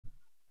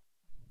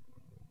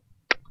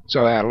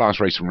So our last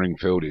race from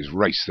Lingfield is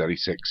race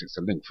 36. It's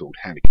the Lingfield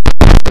Handicap.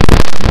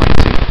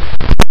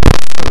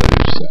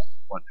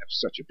 Won't have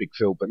such a big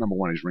field, but number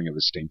 1 is Ring of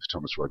Esteem for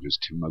Thomas Rogers,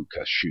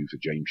 Timoka Shoe for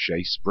James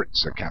Shea,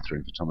 Spritzer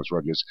Catherine for Thomas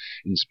Rogers,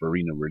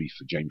 Inspirina Relief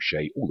for James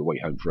Shea, All the Way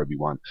Home for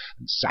Obi-Wan,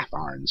 and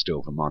Sapphire and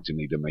Still for Martin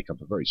Leader make up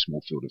a very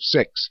small field of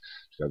 6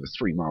 to go over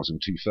 3 miles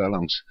and 2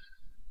 furlongs.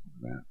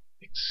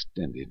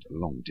 Extended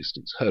long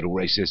distance hurdle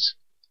races.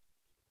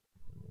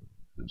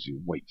 As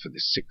you wait for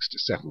this 6 to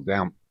settle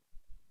down,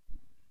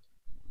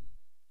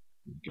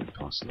 go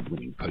past the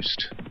winning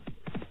post.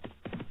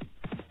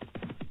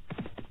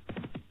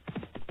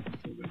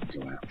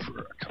 Go out for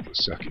a couple of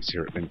circuits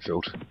here at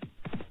Lingfield.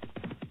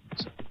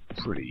 It's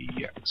a pretty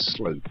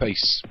slow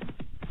pace.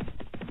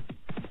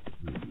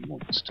 Nobody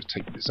wants to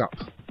take this up,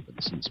 but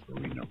this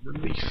Inspirina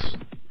Relief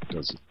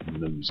does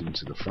nose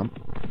into the front.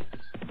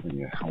 Then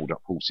you hold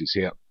up horses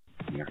here.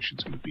 The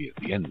action's going to be at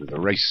the end of the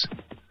race.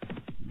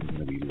 We're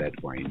going to be led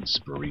by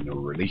Inspirina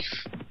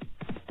Relief.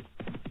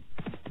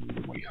 All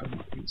the way home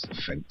up against the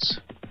fence.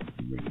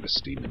 Ring of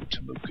Esteem and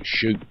Timoka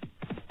Shoe.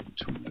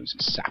 Between those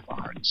is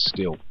Sapphire and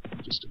Still.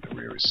 Just in the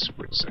rear is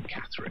Spritzer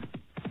Catherine.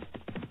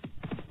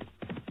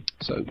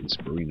 So,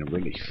 Inspirina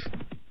Relief.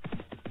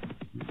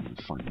 We're going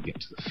to finally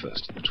get to the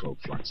first of the 12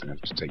 flights I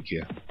have to take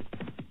here.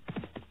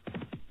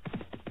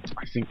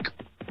 I think.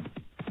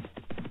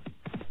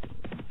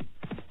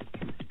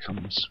 Here it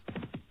comes.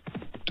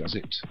 Does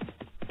it?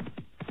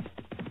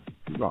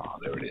 Hurrah,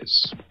 there it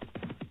is.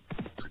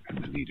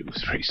 And the leader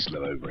was very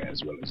slow over it,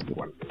 as well as the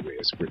one in the rear,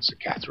 Spritzer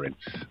Catherine.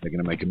 They're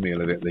going to make a meal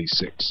of it, these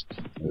 6.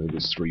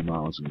 There's 3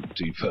 miles and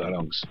 2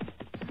 furlongs.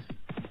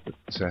 But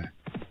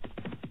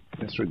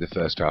they're through the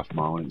first half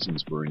mile, and it's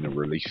Inspirina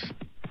Relief.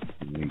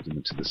 And lead them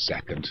into the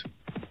second.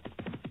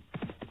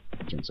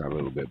 Jumps out a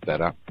little bit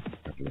better.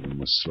 A couple of them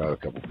were slow, a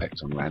couple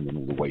pecked on landing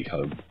all the way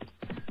home.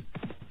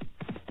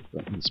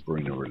 But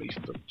Inspirina Relief,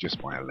 but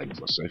just by a length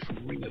or so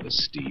from Ring of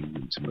Esteem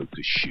and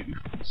Timoka Shoe.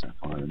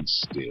 Sapphire and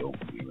Still,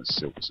 the other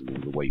Silks and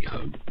all the way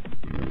home.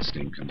 Ring of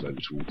Esteem comes over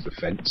towards the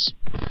fence.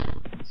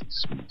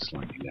 Swing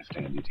slightly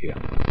left-handed here.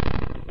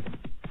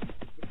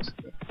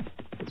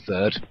 The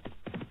third,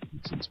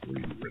 it's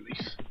Inspirina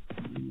Relief.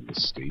 Ring of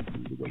Esteem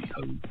all the way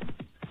home.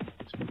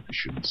 Timoka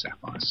Shoe and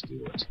Sapphire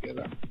Still are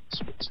together.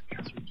 Spritzer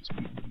Catherine just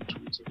moving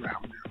towards the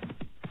round now.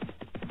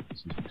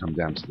 So if you come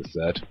down to the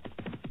third,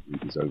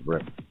 leaders over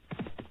it.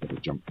 Got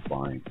a jump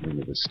by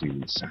Ring of Esteem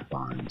and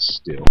Sapphire and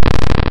Still.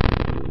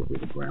 A little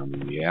bit of ground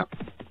in the air.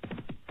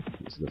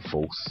 Into the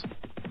fourth.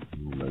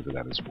 All over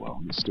that as well.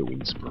 And it's still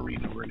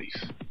Inspirina Relief.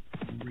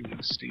 Ring of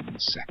Esteem in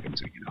second,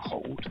 taking a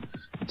hold.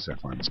 And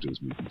Sapphire and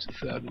Still's moving to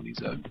third on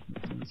his own.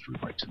 Followed through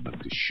by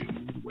Timoka Shoe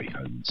all the way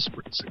home and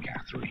Spritzer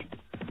Catherine.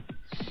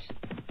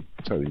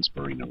 So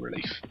Inspirina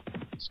Relief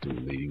still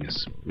leading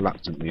us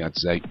reluctantly, I'd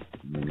say.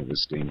 Ring of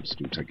Esteem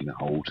still taking a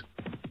hold.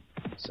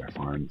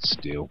 Sapphire and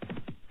Still.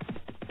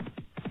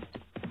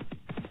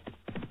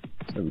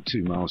 Over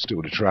 2 miles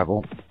still to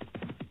travel.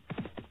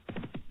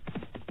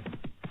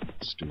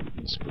 Still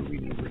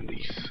Inspirina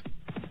Relief.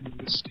 Ring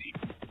of Esteem.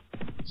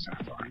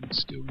 Sapphire and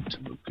Still and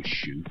Timoka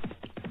Shoe.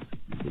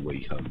 And the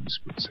way home,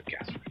 Spritzer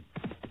Catherine.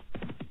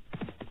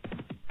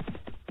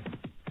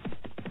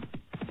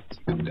 So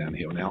come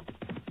downhill now.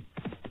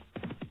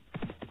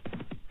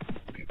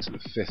 Get to the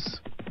 5th.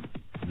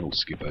 We'll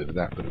skip over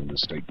that, but a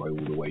mistake by All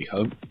the Way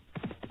Home.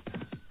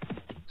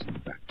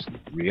 Back to the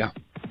rear.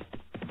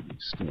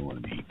 Still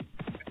only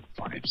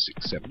 5,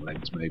 6, 7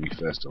 lengths maybe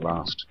first to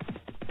last.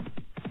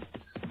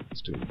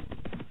 Still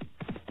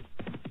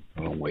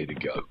a long way to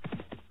go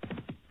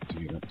to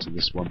get up to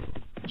this one,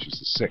 which is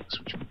the 6,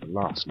 which will be the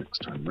last next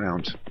time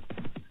round.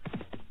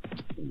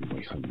 All the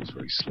way home is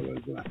very slow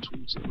over that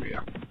towards the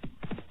rear.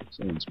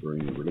 So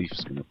Inspirina Relief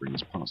is going to bring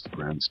us past the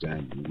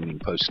grandstand and the winning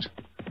post.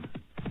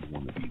 We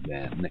want to be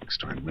there next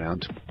time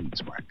round.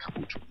 Leads by a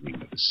couple to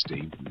Ring of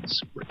Esteem and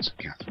Spritzer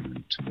Catherine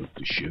and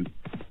Timoka Shoe.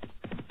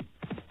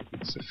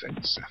 It's the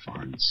fence,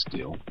 Sapphire and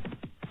Still.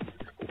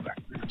 A couple back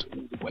now to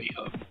All the Way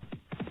Home.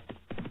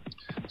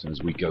 So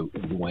as we go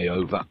all the way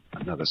over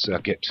another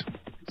circuit,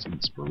 it's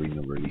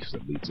Inspirina Relief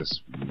that leads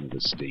us. Ring of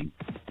Esteem,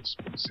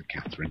 Spritzer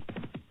Catherine,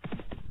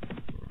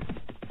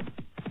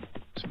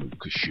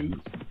 Timoka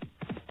Shoe,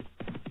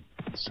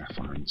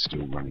 Sapphire and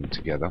Still running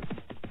together.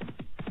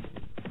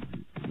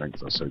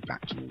 Length or so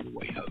back to All the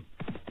Way Home.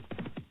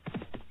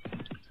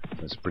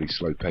 So it's a pretty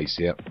slow pace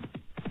here.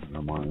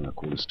 1 mile and a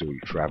quarter still to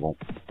travel.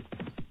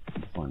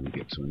 We'll finally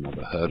get to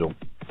another hurdle.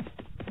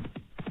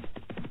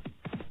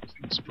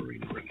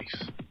 Inspirina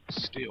Relief.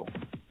 Still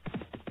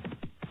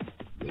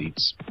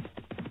leads.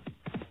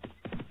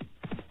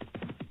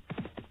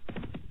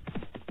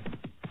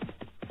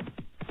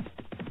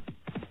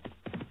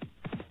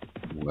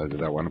 All over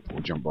that one. A poor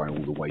jump by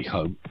All the Way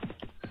Home.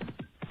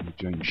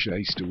 James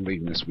Shea still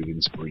leading us with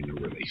Inspirina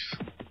Relief.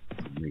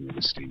 Ring of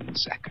Esteem in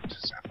second.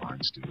 Sapphire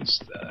and Still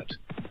is third.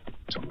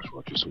 Thomas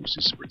Rogers'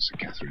 horses, Spritzer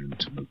Catherine and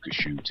Timoka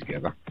Shoe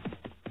together.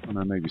 Oh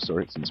no, maybe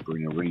sorry, it's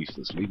Inspirina Relief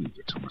that's leading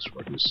for Thomas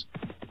Rogers.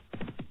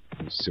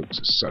 Those silks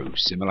are so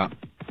similar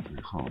and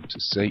hard to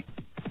see.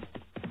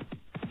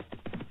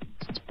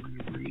 It's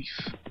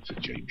Relief for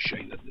James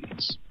Shea that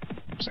leads.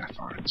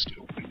 Sapphire and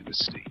Steel, Ring of the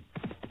Steam.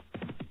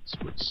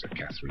 Spritzer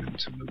Catherine and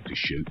Tomoka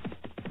Shoot,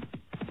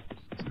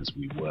 as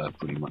we were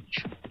pretty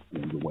much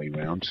all the way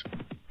round.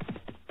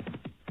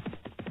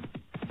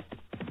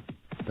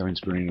 Though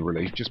Inspirina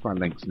Relief just by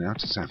length now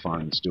to Sapphire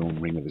and Steel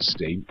and Ring of the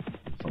Steam,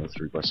 followed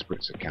through by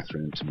Spritzer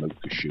Catherine and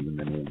Tomoka Shoe, and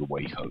then all the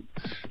way home.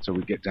 So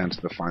we get down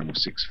to the final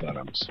 6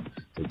 furlongs.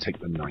 They take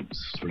the 9th,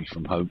 3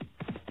 from home.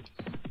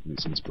 And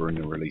it's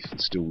Inspirina Relief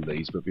that still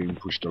leads, but being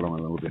pushed along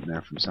a little bit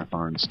now from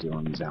Sapphire and Steel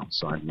on his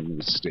outside. Ring of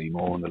the Steam.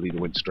 Oh, and the leader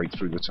went straight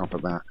through the top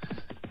of that.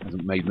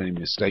 Hasn't made many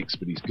mistakes,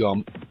 but he's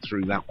gone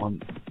through that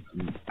one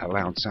and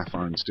allowed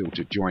Sapphire and Steel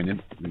to join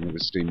him. Ring of the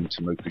Steam and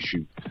Tomoka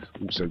Shoe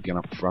also get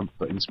up front,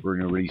 but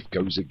Inspirina Relief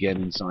goes again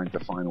inside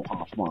the final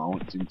half mile.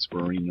 It's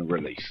Inspirina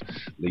Relief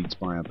leads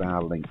by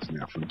about a length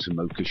now from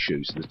Tomoka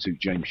Shoe. So the 2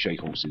 James Shea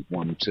horses,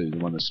 1, 2. The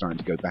one that's starting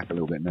to go back a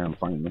little bit now and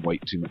finding the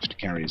weight too much to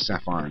carry is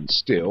Sapphire and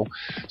Steel.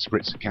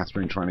 Spritzer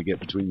Catherine trying to get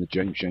between the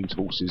James Shane's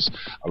horses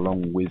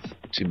along with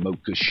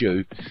Tomoka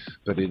Shoe,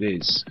 but it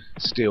is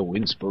still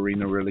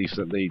Inspirina Relief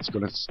that leads.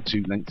 Got a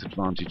 2-length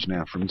advantage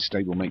now from his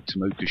stablemate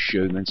Tomoka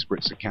Shoe, and then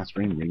Spritzer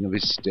Catherine, Ring of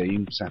his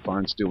Steam. Sapphire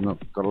and Steel not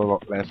got a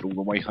lot left. All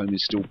the way home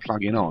is still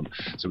plugging on.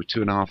 So with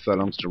 2.5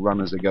 furlongs to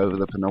run as they go over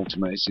the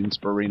penultimate, it's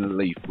Inspirina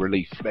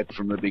Relief fled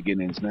from the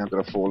beginnings. Now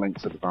got a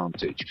 4-length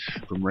advantage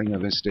from Ring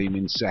of his Steam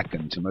in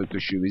second. Tomoka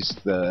Shoe is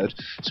third.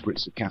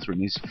 Spritzer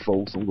Catherine is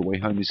fourth. All the way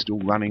home is still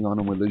running on,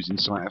 and we're losing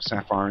sight of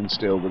Sapphire and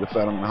Steel with a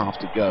furlong and a half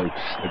to go.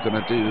 They're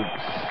going to do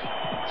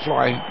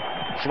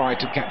fly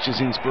to catch his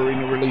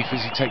Inspirina Relief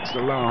as he takes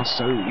the last,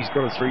 so he's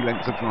got a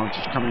 3-length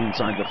advantage coming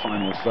inside the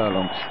final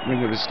furlong.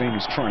 Ring of his Steam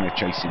is trying to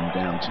chase him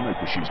down.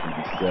 Tomoka Shoe's going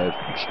to be third.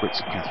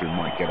 Spritzer Catherine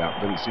might get up,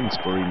 but it's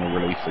Inspirina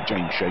Relief for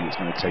James Shea that's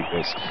going to take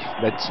this.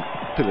 Led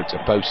pillar to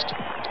post,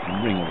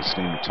 and Ring of his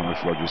Steam with Thomas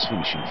Rogers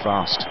finishing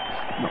fast.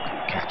 Not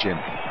going to catch him.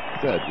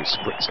 Third was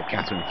Spritzer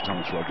Catherine for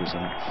Thomas Rogers,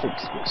 and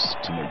fourth was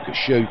Tomoka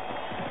Shoe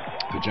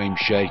for James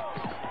Shea.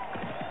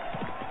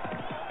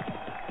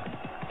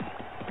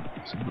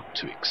 So not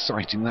too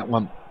exciting, that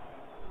one,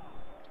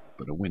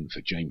 but a win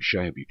for James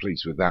Shea. I'll be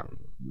pleased with that.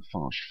 And the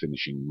fast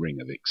finishing Ring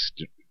of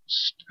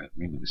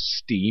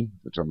Steam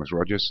for Thomas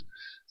Rogers.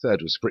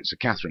 Third was Spritzer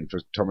Catherine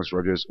for Thomas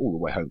Rogers, all the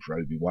way home for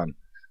Obi-Wan.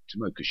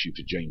 Tomoka Shoe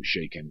for James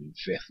Shea came in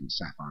 5th, and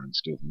Sapphire and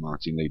Steel for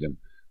Martin Needham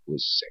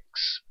was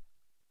 6th.